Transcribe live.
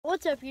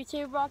What's up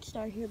YouTube,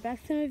 Rockstar here,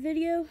 back with another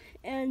video,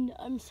 and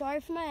I'm sorry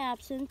for my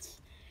absence.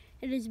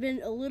 It has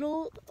been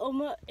almost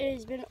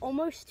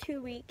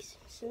 2 weeks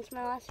since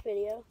my last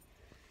video,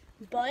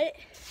 but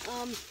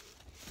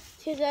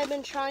because I've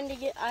been trying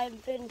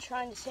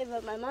to save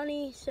up my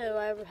money, so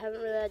I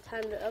haven't really had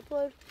time to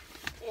upload,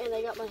 and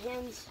I got my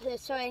hands,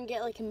 so I can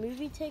get like a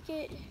movie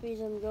ticket because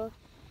I'm going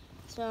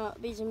to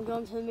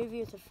the movie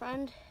with a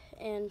friend,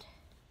 and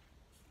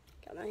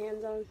got my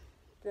hands on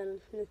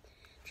the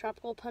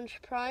Tropical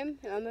Punch Prime,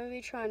 and I'm going to be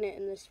trying it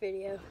in this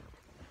video.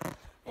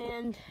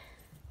 And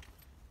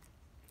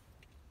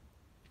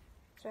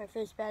sorry for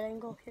this bad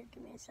angle. Here,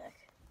 give me a sec.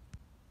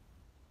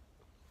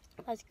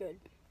 That's good.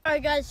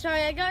 Alright guys,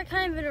 sorry I got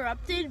kind of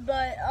interrupted,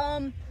 but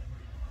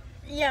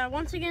yeah,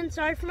 once again,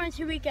 sorry for my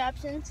 2-week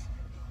absence.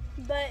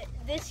 But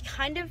it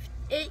kind of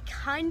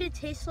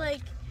tastes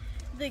like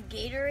the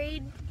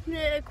Gatorade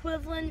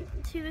equivalent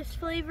to this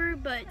flavor,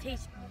 but it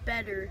tastes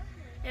better.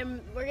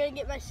 And we're gonna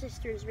get my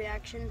sister's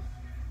reaction.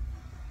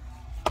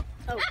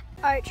 Oh,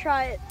 alright,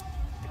 try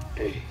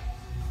it.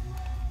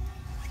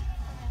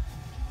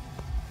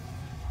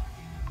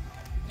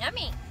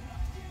 Yummy.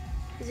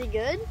 Is it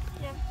good?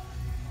 Yeah.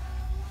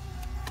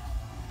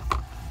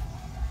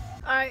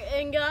 Alright,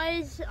 and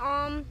guys,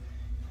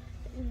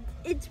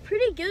 it's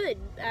pretty good,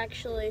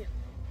 actually.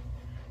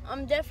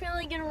 I'm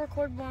definitely gonna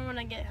record more when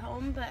I get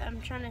home, but I'm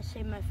trying to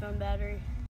save my phone battery.